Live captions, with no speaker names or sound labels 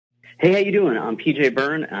Hey, how you doing? I'm PJ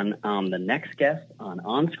Byrne, and I'm the next guest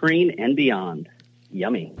on Screen and Beyond.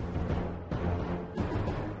 Yummy.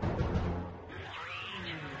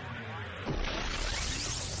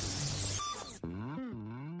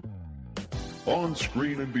 On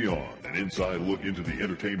Screen and Beyond, an inside look into the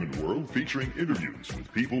entertainment world featuring interviews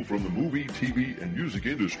with people from the movie, TV, and music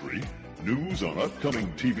industry, news on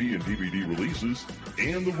upcoming TV and DVD releases,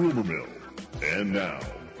 and the rumor mill. And now,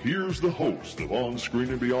 here's the host of On Screen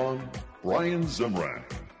and Beyond, Brian Zemrak.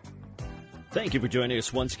 Thank you for joining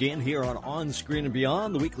us once again here on Screen and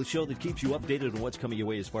Beyond, the weekly show that keeps you updated on what's coming your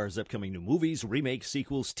way as far as upcoming new movies, remakes,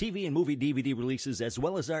 sequels, TV and movie DVD releases, as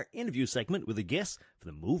well as our interview segment with a guest for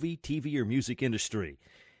the movie, TV, or music industry.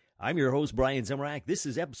 I'm your host, Brian Zemrak. This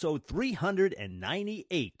is episode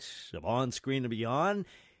 398 of On Screen and Beyond,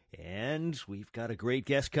 and we've got a great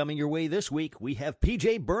guest coming your way this week. We have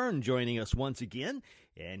PJ Byrne joining us once again,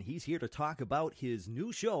 and he's here to talk about his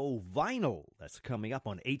new show, Vinyl. That's coming up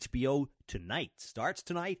on HBO tonight. Starts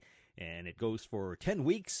tonight, and it goes for 10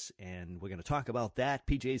 weeks, and we're going to talk about that.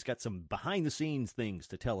 PJ's got some behind-the-scenes things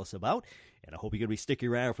to tell us about, and I hope you're going to be sticking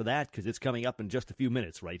around for that, because it's coming up in just a few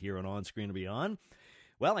minutes right here on Screen and Beyond.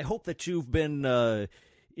 Well, I hope that you've been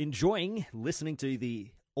enjoying listening to the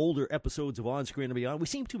older episodes of On Screen and Beyond. We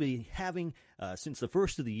seem to be having, since the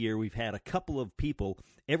first of the year, we've had a couple of people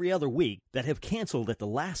every other week that have canceled at the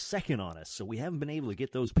last second on us. So we haven't been able to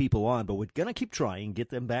get those people on, but we're going to keep trying, get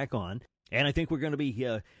them back on. And I think we're going to be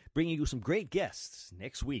bringing you some great guests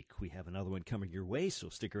next week. We have another one coming your way, so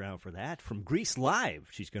stick around for that. From Grease Live,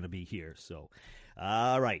 she's going to be here. So,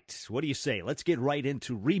 all right, what do you say? Let's get right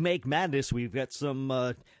into Remake Madness. We've got some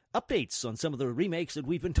updates on some of the remakes that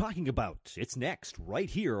we've been talking about. It's next, right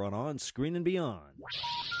here on Screen and Beyond.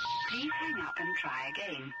 Please hang up and try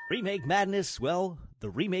again. Remake Madness, well, the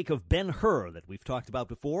remake of Ben-Hur that we've talked about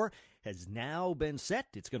before has now been set.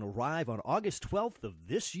 It's going to arrive on August 12th of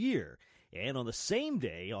this year. And on the same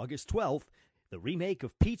day, August 12th, the remake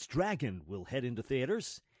of Pete's Dragon will head into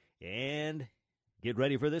theaters. And get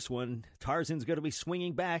ready for this one. Tarzan's going to be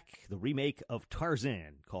swinging back. The remake of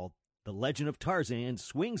Tarzan, called The Legend of Tarzan,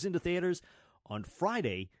 swings into theaters on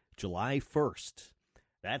Friday, July 1st.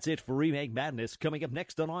 That's it for Remake Madness. Coming up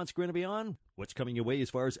next on Screen and Beyond, what's coming your way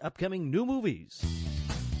as far as upcoming new movies?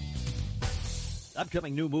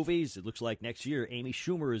 Upcoming new movies, it looks like next year Amy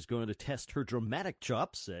Schumer is going to test her dramatic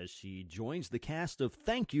chops as she joins the cast of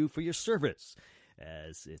Thank You for Your Service,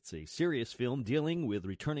 as it's a serious film dealing with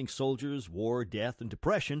returning soldiers, war, death, and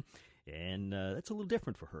depression, and that's a little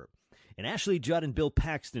different for her. And Ashley Judd and Bill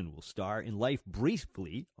Paxton will star in Life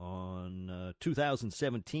Briefly on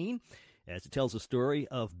 2017, as it tells the story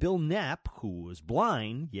of Bill Knapp, who was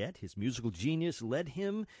blind, yet his musical genius led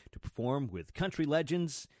him to perform with country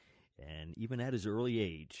legends, and even at his early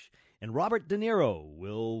age. And Robert De Niro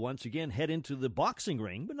will once again head into the boxing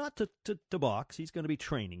ring, but not to box. He's going to be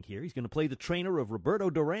training here. He's going to play the trainer of Roberto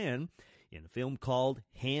Duran in a film called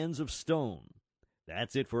Hands of Stone.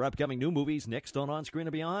 That's it for upcoming new movies. Next on Screen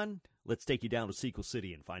and Beyond, let's take you down to Sequel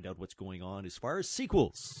City and find out what's going on as far as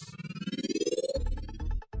sequels.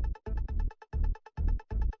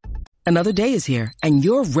 Another day is here, and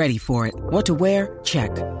you're ready for it. What to wear? Check.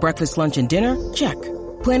 Breakfast, lunch, and dinner? Check.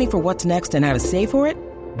 Planning for what's next and how to save for it?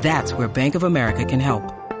 That's where Bank of America can help.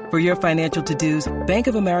 For your financial to-dos, Bank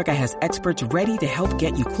of America has experts ready to help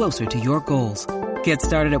get you closer to your goals. Get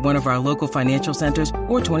started at one of our local financial centers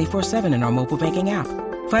or 24/7 in our mobile banking app.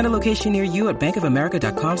 Find a location near you at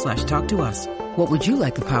bankofamerica.com/talktous. What would you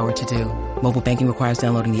like the power to do? Mobile banking requires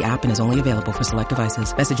downloading the app and is only available for select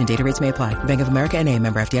devices. Message and data rates may apply. Bank of America N.A.,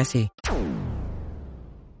 member FDIC.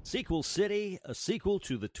 Sequel City, a sequel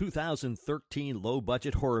to the 2013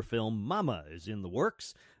 low-budget horror film Mama, is in the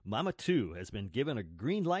works. Mama 2 has been given a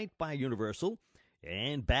green light by Universal.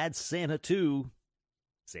 And Bad Santa 2,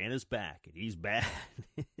 Santa's back, and he's bad.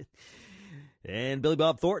 And Billy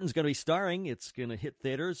Bob Thornton's going to be starring. It's going to hit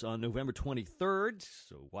theaters on November 23rd,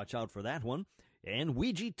 so watch out for that one. And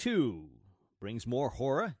Ouija 2 brings more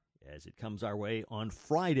horror as it comes our way on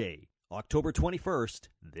Friday, October 21st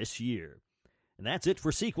this year. And that's it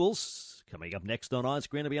for sequels. Coming up next on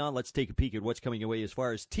Screen and Beyond, let's take a peek at what's coming your way as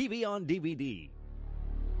far as TV on DVD.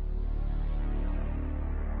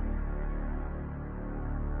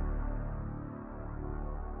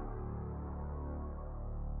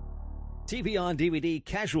 TV on DVD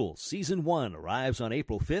Casual Season 1 arrives on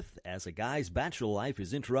April 5th as a guy's bachelor life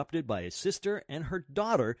is interrupted by his sister and her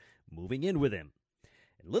daughter moving in with him.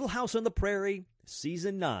 And Little House on the Prairie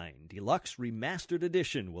Season 9 Deluxe Remastered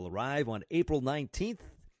Edition will arrive on April 19th.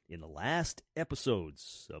 in the last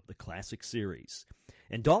episodes of the classic series.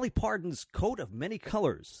 And Dolly Parton's Coat of Many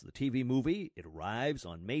Colors, the TV movie, it arrives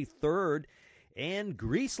on May 3rd, and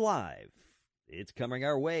Grease Live, it's coming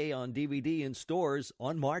our way on DVD in stores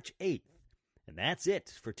on March 8th. And that's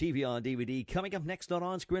it for TV on DVD. Coming up next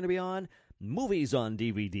on Screen and Beyond, Movies on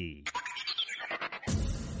DVD.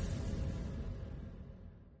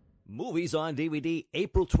 Movies on DVD,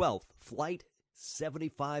 April 12th, Flight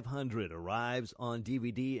 7500 arrives on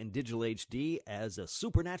DVD and digital HD as a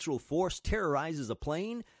supernatural force terrorizes a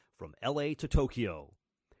plane from L.A. to Tokyo.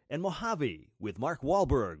 And Mojave with Mark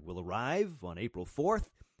Wahlberg will arrive on April 4th,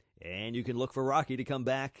 and you can look for Rocky to come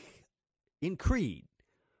back in Creed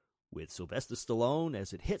with Sylvester Stallone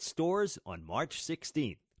as it hits stores on March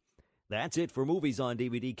 16th. That's it for Movies on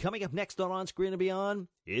DVD. Coming up next on Screen and Beyond,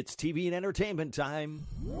 it's TV and entertainment time.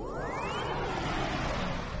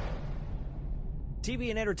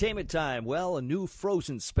 TV and entertainment time. Well, a new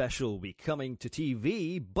Frozen special will be coming to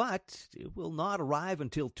TV, but it will not arrive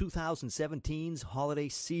until 2017's holiday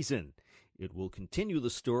season. It will continue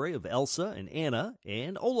the story of Elsa and Anna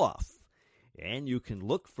and Olaf. And you can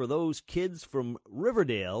look for those kids from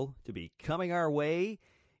Riverdale to be coming our way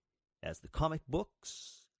as the comic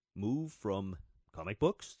books move from comic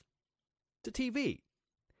books to TV.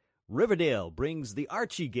 Riverdale brings the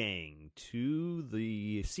Archie gang to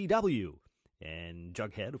the CW. And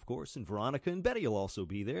Jughead, of course, and Veronica and Betty will also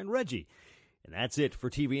be there, and Reggie. And that's it for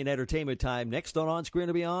TV and entertainment time. Next on Screen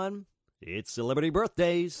and Beyond, it's Celebrity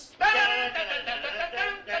Birthdays.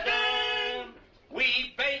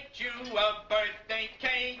 We baked you a birthday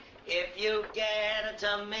cake. If you get a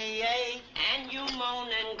tummy ache and you moan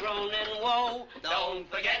and groan and woe, don't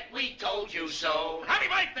forget we told you so. Happy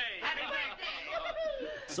birthday! Happy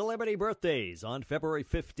birthday! Celebrity Birthdays on February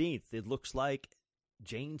 15th. It looks like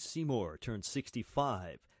Jane Seymour turns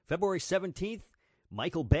 65. February 17th,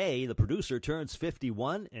 Michael Bay, the producer, turns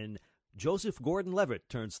 51, and Joseph Gordon-Levitt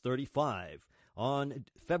turns 35. On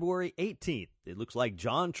February 18th, it looks like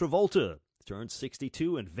John Travolta turns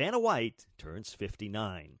 62, and Vanna White turns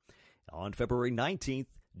 59. On February 19th,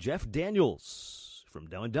 Jeff Daniels from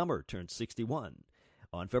Dumb and Dumber turns 61.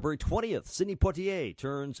 On February 20th, Sidney Poitier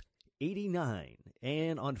turns 89.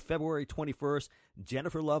 And on February 21st,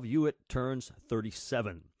 Jennifer Love Hewitt turns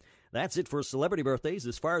 37. That's it for celebrity birthdays.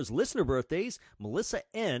 As far as listener birthdays, Melissa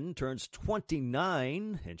N. turns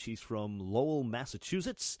 29, and she's from Lowell,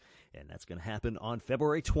 Massachusetts, and that's going to happen on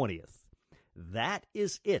February 20th. That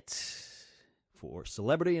is it for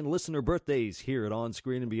celebrity and listener birthdays here at On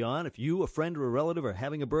Screen and Beyond. If you, a friend, or a relative are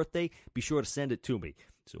having a birthday, be sure to send it to me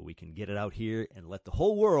so we can get it out here and let the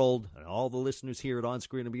whole world and all the listeners here at On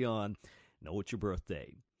Screen and Beyond know it's your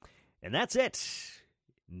birthday. And that's it.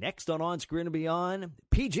 Next on Screen and Beyond,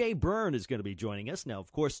 PJ Byrne is going to be joining us. Now,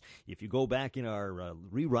 of course, if you go back in our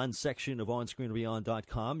rerun section of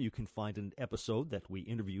OnScreenandBeyond.com, you can find an episode that we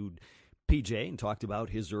interviewed PJ and talked about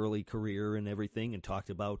his early career and everything, and talked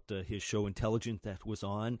about his show Intelligent that was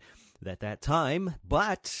on at that time.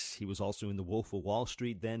 But he was also in The Wolf of Wall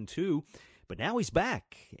Street then, too. But now he's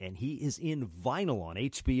back, and he is in Vinyl on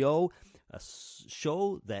HBO, a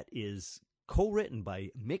show that is co-written by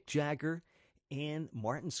Mick Jagger and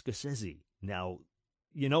Martin Scorsese. Now,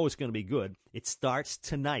 you know it's going to be good. It starts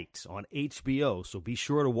tonight on HBO, so be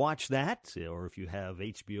sure to watch that. Or if you have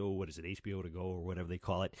HBO, HBO to go or whatever they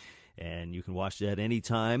call it, and you can watch that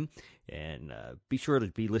anytime. And be sure to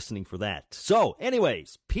be listening for that. So,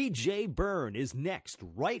 anyways, PJ Byrne is next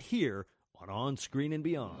right here on Screen and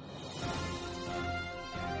Beyond.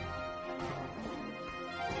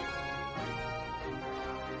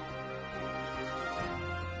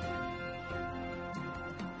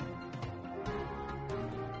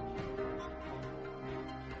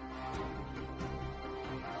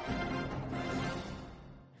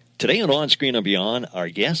 Today on Screen and Beyond, our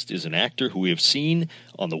guest is an actor who we have seen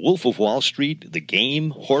on The Wolf of Wall Street, The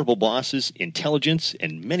Game, Horrible Bosses, Intelligence,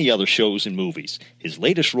 and many other shows and movies. His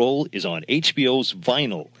latest role is on HBO's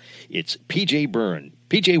Vinyl. It's PJ Byrne.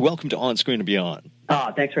 PJ, welcome to On Screen and Beyond.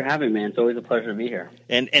 Thanks for having me, man. It's always a pleasure to be here.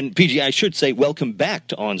 And PJ, I should say welcome back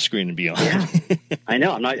to On Screen and Beyond. Yeah, I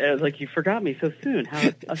know. I was like, you forgot me so soon.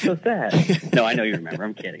 I'm so sad. No, I know you remember.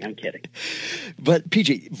 I'm kidding. But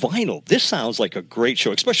PJ, Vinyl, this sounds like a great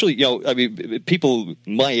show, especially, people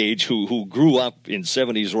my age who grew up in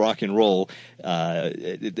 70s rock and roll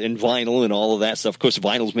and vinyl and all of that stuff. Of course,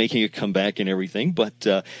 vinyl's making a comeback and everything, but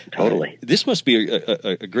totally. This must be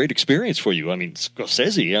a great experience for you. I mean,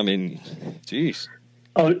 Scorsese, geez.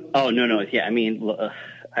 Oh, no. Yeah,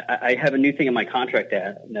 I have a new thing in my contract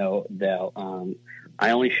that I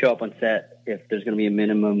only show up on set if there's going to be a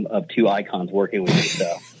minimum of two icons working with me.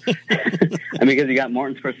 So I mean, because you got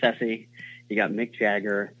Martin Scorsese, you got Mick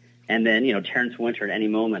Jagger, and then, Terrence Winter at any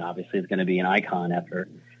moment, obviously, is going to be an icon after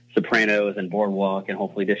Sopranos and Boardwalk, and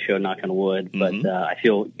hopefully this show, knock on wood. But I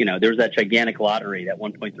feel, there was that gigantic lottery, that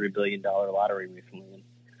 $1.3 billion lottery recently. And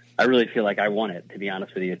I really feel like I won it, to be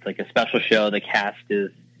honest with you. It's like a special show. The cast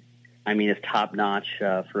is top notch,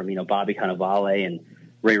 from, Bobby Cannavale and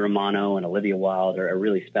Ray Romano and Olivia Wilde are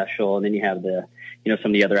really special. And then you have the,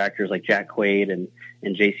 some of the other actors like Jack Quaid and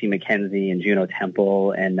J.C. McKenzie and Juno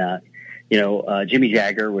Temple and, Jimmy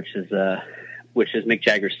Jagger, which is Mick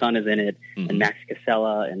Jagger's son, is in it, and Max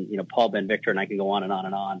Casella and, Paul Ben Victor, and I can go on and on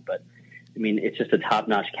and on. But, I mean, it's just a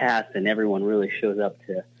top-notch cast, and everyone really shows up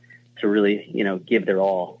to really, give their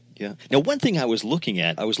all. Yeah. Now, one thing I was looking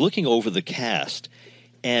over the cast,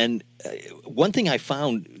 and one thing I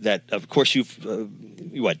found that, of course, you've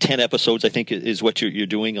 10 episodes, I think, is what you're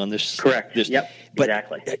doing on this. Correct. Yep. But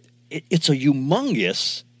exactly. It's a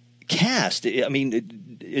humongous cast. I mean,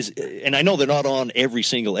 and I know they're not on every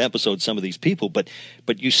single episode, some of these people, but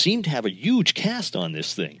you seem to have a huge cast on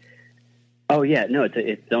this thing. Oh yeah, no,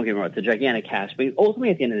 it's don't get me wrong, it's a gigantic cast. But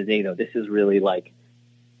ultimately, at the end of the day, though, this is really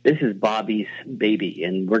this is Bobby's baby,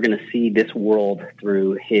 and we're going to see this world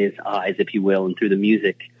through his eyes, if you will, and through the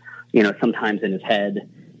music, sometimes in his head.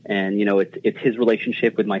 And, it's his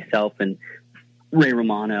relationship with myself and Ray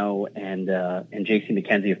Romano and J.C.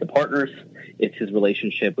 McKenzie as the partners. It's his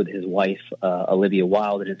relationship with his wife, Olivia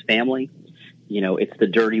Wilde, and his family. It's the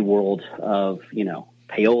dirty world of,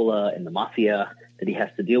 payola and the mafia that he has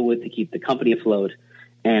to deal with to keep the company afloat.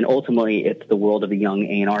 And ultimately, it's the world of the young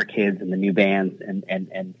A&R kids and the new bands and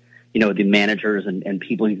the managers and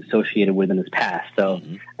people he's associated with in his past. So,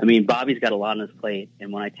 I mean, Bobby's got a lot on his plate.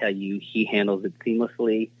 And when I tell you, he handles it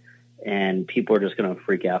seamlessly, and people are just going to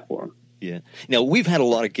freak out for him. Yeah. Now, we've had a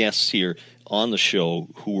lot of guests here on the show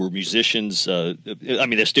who were musicians.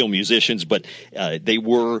 They're still musicians, but they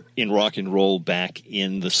were in rock and roll back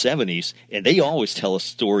in the 70s, and they always tell us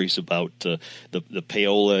stories about the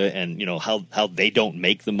payola and, how they don't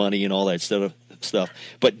make the money and all that stuff.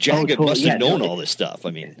 But Jagger must have known all this stuff.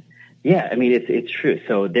 I mean. Yeah, I mean, it's true.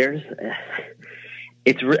 So there's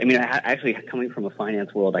actually coming from a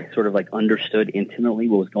finance world, I sort of understood intimately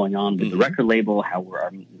what was going on with the record label, how we're,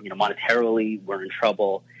 monetarily we're in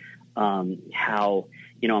trouble, how,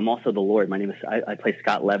 I'm also the lawyer. My name is, I play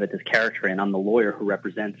Scott Levitt, this character, and I'm the lawyer who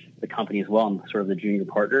represents the company as well. I'm sort of the junior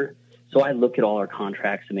partner. So I look at all our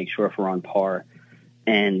contracts to make sure if we're on par.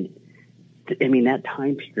 And I mean, that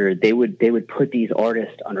time period, they would put these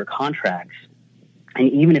artists under contracts. And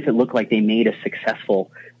even if it looked like they made a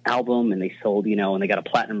successful album and they sold, and they got a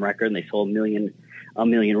platinum record and they sold a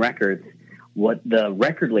million records, what the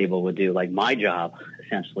record label would do, my job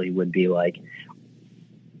essentially would be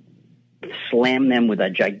slam them with a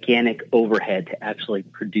gigantic overhead to actually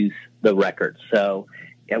produce the record. So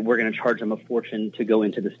we're going to charge them a fortune to go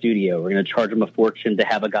into the studio. We're going to charge them a fortune to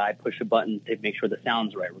have a guy push a button to make sure the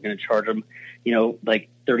sound's right. We're going to charge them,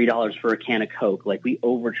 $30 for a can of Coke. We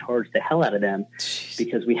overcharge the hell out of them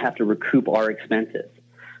because we have to recoup our expenses.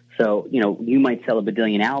 So, you might sell a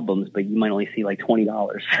badillion albums, but you might only see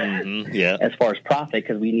 $20 as far as profit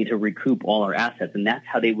because we need to recoup all our assets. And that's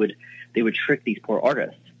how they would trick these poor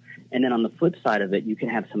artists. And then on the flip side of it, you can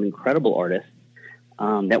have some incredible artists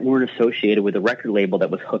that weren't associated with a record label that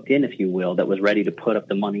was hooked in, if you will, that was ready to put up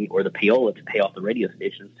the money or the payola to pay off the radio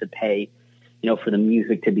stations to pay, for the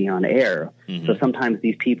music to be on air. So sometimes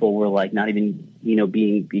these people were not even,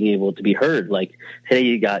 being able to be heard. Today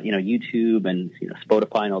you got, YouTube and,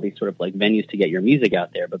 Spotify and all these sort of venues to get your music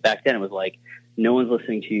out there. But back then it was no one's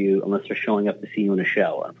listening to you unless they're showing up to see you in a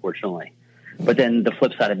show, unfortunately. But then the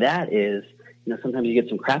flip side of that is, sometimes you get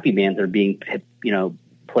some crappy bands that are being,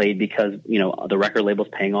 played because, the record label's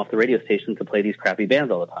paying off the radio stations to play these crappy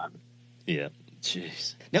bands all the time. Yeah.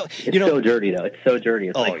 Jeez. Now, it's so dirty, though. It's so dirty.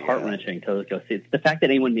 It's heart-wrenching to go see. It's the fact that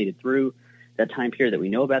anyone made it through that time period, that we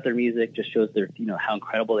know about their music, just shows their, how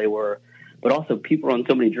incredible they were. But also, people are on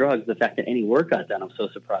so many drugs. The fact that any work got done, I'm so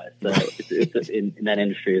surprised. So it's in that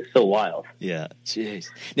industry is so wild. Yeah. Jeez.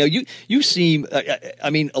 Now, you seem. I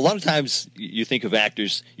mean, a lot of times you think of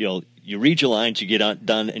actors. You read your lines, you get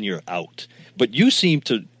done, and you're out. But you seem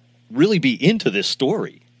to really be into this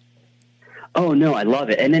story. Oh no, I love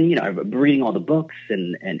it. And then I'm reading all the books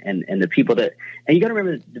and the people that, and you got to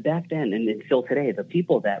remember that back then and still today, the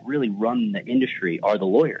people that really run the industry are the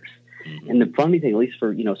lawyers. And the funny thing, at least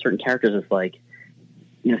for certain characters, is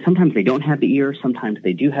sometimes they don't have the ear, sometimes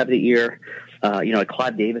they do have the ear.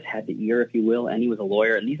 Claude Davis had the ear, if you will, and he was a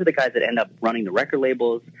lawyer. And these are the guys that end up running the record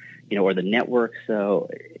labels, or the network. So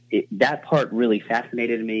that part really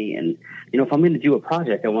fascinated me. And if I'm going to do a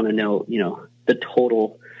project, I want to know the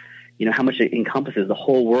total how much it encompasses the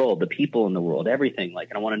whole world, the people in the world, everything. Like,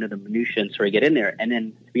 and I want to know the minutiae and sort of get in there. And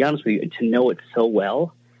then, to be honest with you, to know it so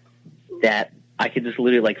well that I could just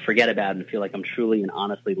literally like forget about it and feel like I'm truly and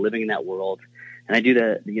honestly living in that world. And I do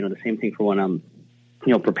the same thing for when I'm,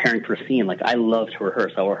 preparing for a scene. Like, I love to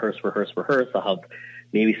rehearse. I'll rehearse. I'll have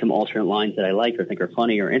maybe some alternate lines that I like or think are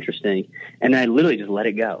funny or interesting. And then I literally just let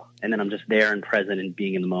it go. And then I'm just there and present and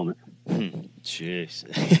being in the moment. Jeez.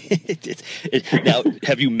 Now,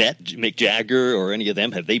 have you met Mick Jagger or any of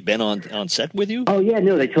them? Have they been on set with you? Oh, yeah,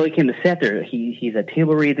 no, they totally came to set there. He's at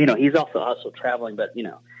table reads. He's also traveling, but,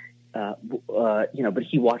 but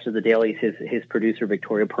he watches the dailies. His producer,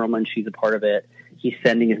 Victoria Perlman, she's a part of it. He's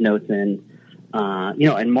sending his notes in.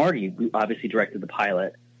 And Marty obviously directed the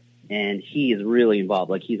pilot, and he is really involved.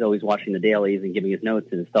 Like, he's always watching the dailies and giving his notes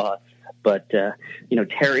and his thoughts. But,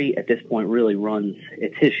 Terry at this point really runs,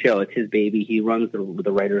 it's his show, it's his baby. He runs the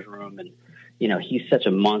writer's room, and, he's such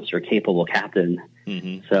a monster capable captain.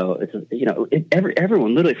 Mm-hmm. So it's,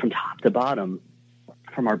 everyone literally from top to bottom,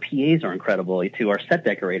 from our PAs are incredible to our set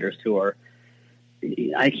decorators to our,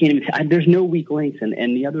 there's no weak links.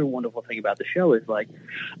 And the other wonderful thing about the show is, like,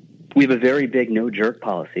 we have a very big no jerk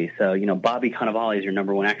policy. So, Bobby Cannavale is your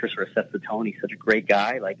number one actor, sort of sets the tone. He's such a great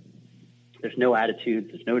guy. Like, there's no attitudes,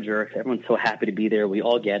 there's no jerks. Everyone's so happy to be there. We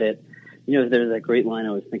all get it. There's that great line I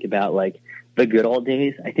always think about, like, the good old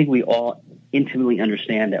days. I think we all intimately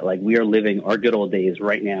understand that, like, we are living our good old days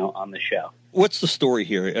right now on the show. What's the story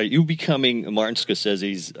here? Are you becoming Martin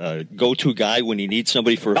Scorsese's go-to guy when he needs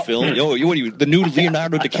somebody for a film? What are you, the new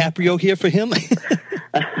Leonardo DiCaprio here for him?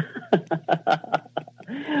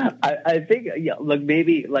 I think, look,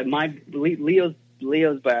 maybe like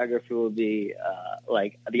Leo's biography will be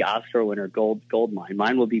like the Oscar winner Goldmine.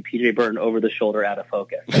 Mine will be PJ Byrne over the shoulder, out of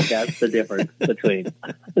focus. Like, that's the difference between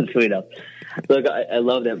us. Look, I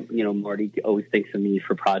love that Marty always thinks of me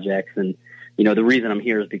for projects, and the reason I'm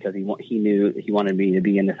here is because he knew he wanted me to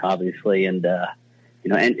be in this, obviously, and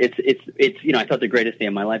and it's I thought the greatest day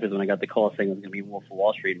of my life is when I got the call saying it was going to be Wolf of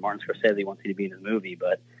Wall Street. Martin Scorsese wants me to be in his movie,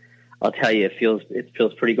 but I'll tell you, it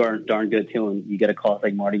feels pretty darn good too. And you get a call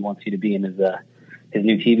saying Marty wants you to be in his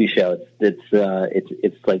new TV show.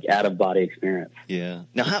 It's like out of body experience. Yeah.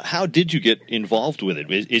 Now, how did you get involved with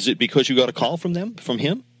it? Is it because you got a call from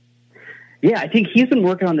him? Yeah, I think he's been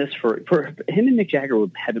working on this for him and Mick Jagger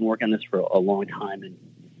have been working on this for a long time, and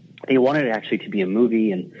they wanted it actually to be a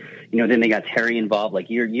movie. And then they got Terry involved like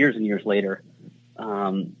years and years later.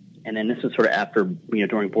 And then this was sort of after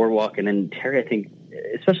during Boardwalk, and then Terry, I think,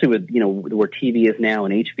 especially with where TV is now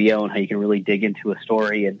and HBO and how you can really dig into a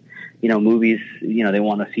story, and movies, they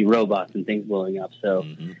want to see robots and things blowing up. So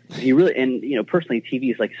he really, and personally,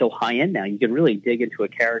 TV is like so high end now. You can really dig into a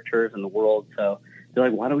characters and the world. So they're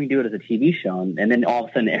like, why don't we do it as a TV show? And then all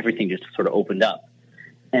of a sudden, everything just sort of opened up.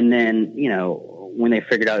 And then when they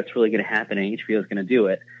figured out it's really going to happen and HBO is going to do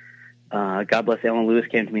it, God bless Alan Lewis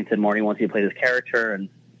came to me and said, Marty wants you to play this character,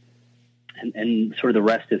 and sort of the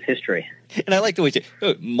rest is history. And I like the way you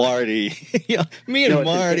say, Marty, me and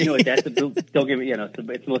Marty. Don't get me, it's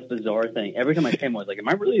the most bizarre thing. Every time I say him, I was like, am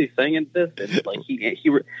I really saying this? And like he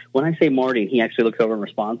when I say Marty, he actually looks over and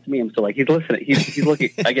responds to me. I'm so like, he's listening. He's looking,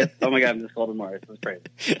 I guess, oh my God, I'm just called him Marty. This is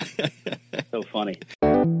crazy. So funny.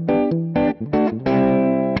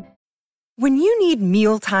 When you need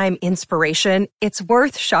mealtime inspiration, it's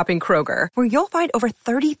worth shopping Kroger, where you'll find over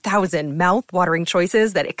 30,000 mouth-watering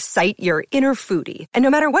choices that excite your inner foodie. And no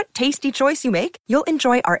matter what tasty choice you make, you'll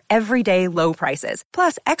enjoy our everyday low prices,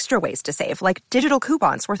 plus extra ways to save, like digital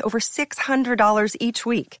coupons worth over $600 each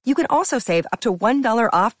week. You can also save up to $1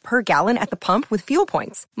 off per gallon at the pump with fuel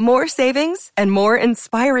points. More savings and more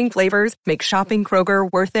inspiring flavors make shopping Kroger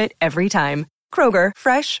worth it every time. Kroger,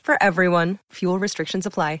 fresh for everyone. Fuel restrictions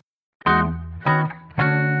apply.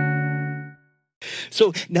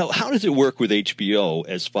 So now, how does it work with HBO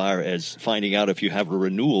as far as finding out if you have a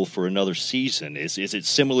renewal for another season? Is it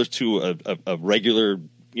similar to a regular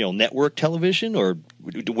network television, or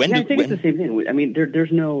when? Yeah, I think it's the same thing. I mean,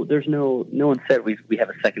 no one said we have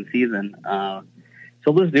a second season.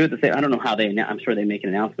 So let's do it the same. I don't know how I'm sure they make an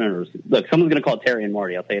announcement, or look, someone's going to call Terry and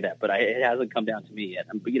Marty. I'll tell you that, but it hasn't come down to me yet.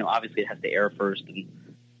 But obviously it has to air first, and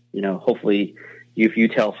hopefully. If you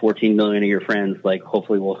tell 14 million of your friends, like,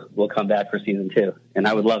 hopefully we'll come back for season 2, and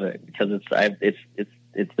I would love it because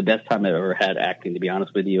it's the best time I've ever had acting, to be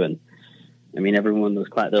honest with you. And I mean, everyone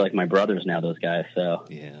they're like my brothers now, those guys. So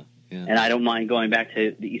yeah. And I don't mind going back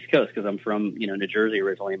to the East Coast because I'm from New Jersey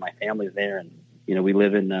originally, and my family's there, and we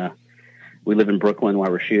live in Brooklyn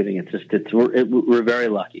while we're shooting. We're very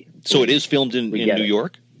lucky. So it is filmed in New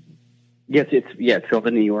York. Yes, it's filmed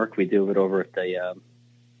in New York. We do it over at the.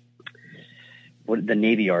 the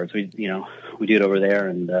Navy Yards. We do it over there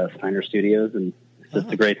in Steiner Studios, and it's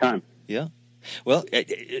just a great time. Yeah. Well,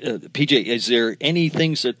 PJ, is there any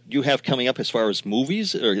things that you have coming up as far as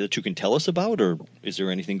movies or that you can tell us about, or is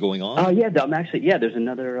there anything going on? There's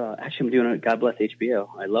another, I'm doing God bless HBO.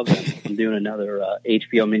 I love them. I'm doing another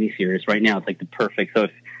HBO miniseries right now. It's like the perfect, so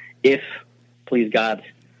if please God,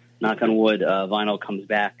 knock on wood, Vinyl comes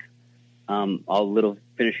back, I'll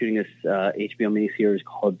finish shooting this HBO miniseries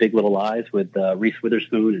called Big Little Lies with Reese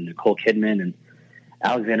Witherspoon and Nicole Kidman and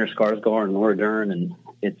Alexander Skarsgård and Laura Dern, and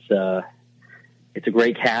it's a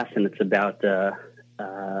great cast, and it's about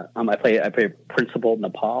I play a principal in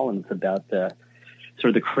Nepal, and it's about sort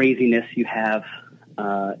of the craziness you have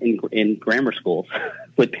in grammar schools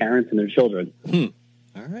with parents and their children.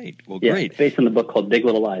 All right, well, great. It's based on the book called Big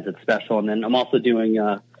Little Lies. It's special, and then I'm also doing.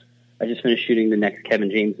 I just finished shooting the next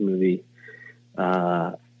Kevin James movie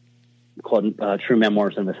called True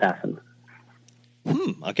Memoirs of an Assassin.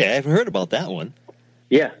 Okay, I haven't heard about that one.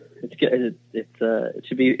 Yeah. It's good. It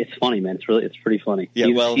should be. It's funny, man. It's pretty funny. Yeah,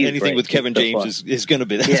 he's anything great. with Kevin James is going to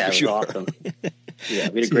be. That's for sure. Awesome. Yeah,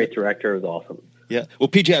 we had a great director. It was awesome. Yeah. Well,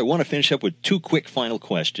 PJ, I want to finish up with two quick final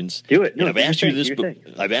questions. Do it. No, I've asked you this.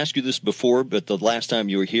 I've asked you this before, but the last time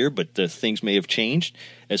you were here, but things may have changed.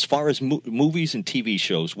 As far as movies and TV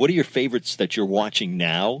shows, what are your favorites that you're watching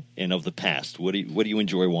now and of the past? What do you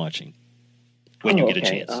enjoy watching when you get a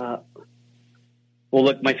chance? Well,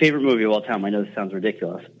 look, my favorite movie of all time. I know this sounds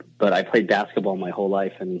ridiculous, but I played basketball my whole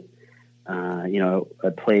life, and I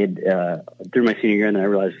played through my senior year, and then I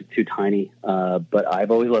realized it was too tiny. But I've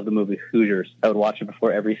always loved the movie Hoosiers. I would watch it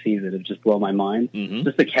before every season. It would just blow my mind. Mm-hmm.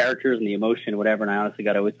 Just the characters and the emotion, whatever. And I honestly,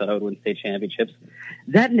 I always thought I would win state championships.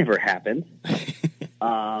 That never happened.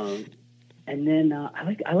 And then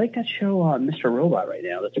I like that show, Mr. Robot, right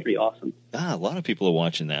now. That's pretty awesome. A lot of people are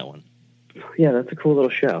watching that one. Yeah, that's a cool little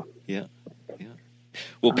show. Yeah.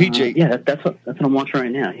 Well, PJ, that's what I'm watching right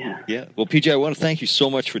now. Yeah. Well, PJ, I want to thank you so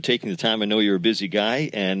much for taking the time. I know you're a busy guy,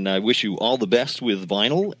 and I wish you all the best with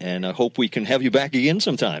Vinyl, and I hope we can have you back again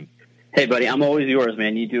sometime. Hey, buddy, I'm always yours,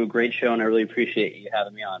 man. You do a great show, and I really appreciate you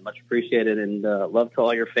having me on. Much appreciated, and love to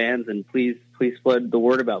all your fans. And please spread the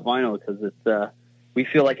word about Vinyl, because it's we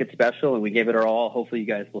feel like it's special, and we gave it our all. Hopefully, you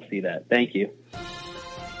guys will see that. Thank you.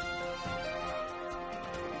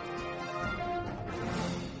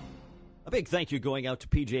 A big thank you going out to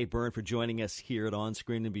PJ Byrne for joining us here at On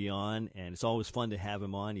Screen and Beyond, and it's always fun to have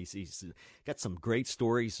him on. He's got some great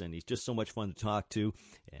stories, and he's just so much fun to talk to.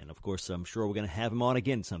 And, of course, I'm sure we're going to have him on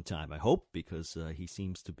again sometime, I hope, because he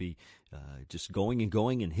seems to be just going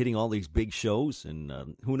and hitting all these big shows. And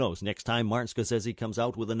who knows, next time Martin Scorsese comes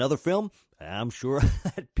out with another film, I'm sure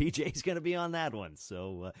that PJ's going to be on that one.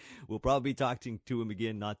 So we'll probably be talking to him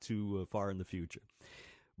again not too far in the future.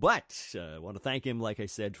 But I want to thank him, like I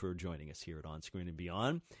said, for joining us here at On Screen and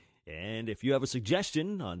Beyond. And if you have a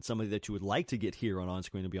suggestion on somebody that you would like to get here on On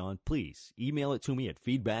Screen and Beyond, please email it to me at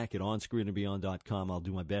feedback@onscreenandbeyond.com. I'll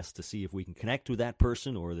do my best to see if we can connect with that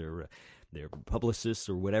person or their publicists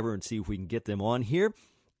or whatever and see if we can get them on here.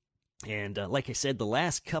 And like I said, the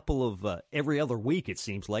last couple of every other week, it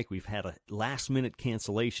seems like we've had a last-minute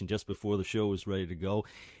cancellation just before the show was ready to go.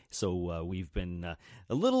 So we've been a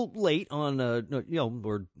little late on,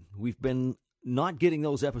 or we've been not getting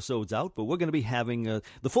those episodes out, but we're going to be having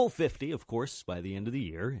the full 50, of course, by the end of the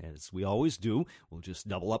year, as we always do. We'll just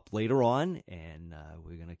double up later on, and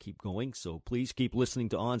we're going to keep going. So please keep listening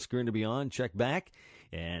to On Screen and Beyond. Check back.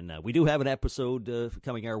 And we do have an episode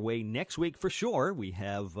coming our way next week for sure. We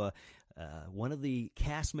have one of the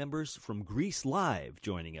cast members from Grease Live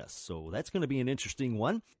joining us. So that's going to be an interesting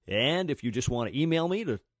one. And if you just want to email me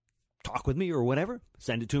to talk with me or whatever,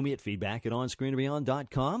 send it to me at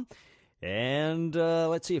feedback@onscreenandbeyond.com. And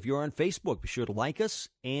let's see, if you're on Facebook, be sure to like us.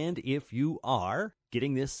 And if you are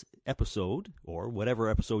getting this episode or whatever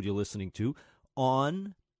episode you're listening to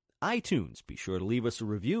on iTunes, be sure to leave us a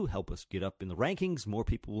review, help us get up in the rankings. More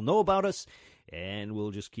people will know about us, and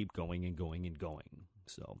we'll just keep going and going and going.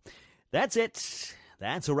 So that's it.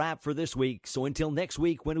 That's a wrap for this week. So until next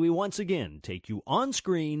week, when we once again take you on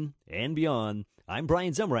screen and beyond, I'm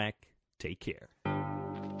Brian Zemrak. Take care.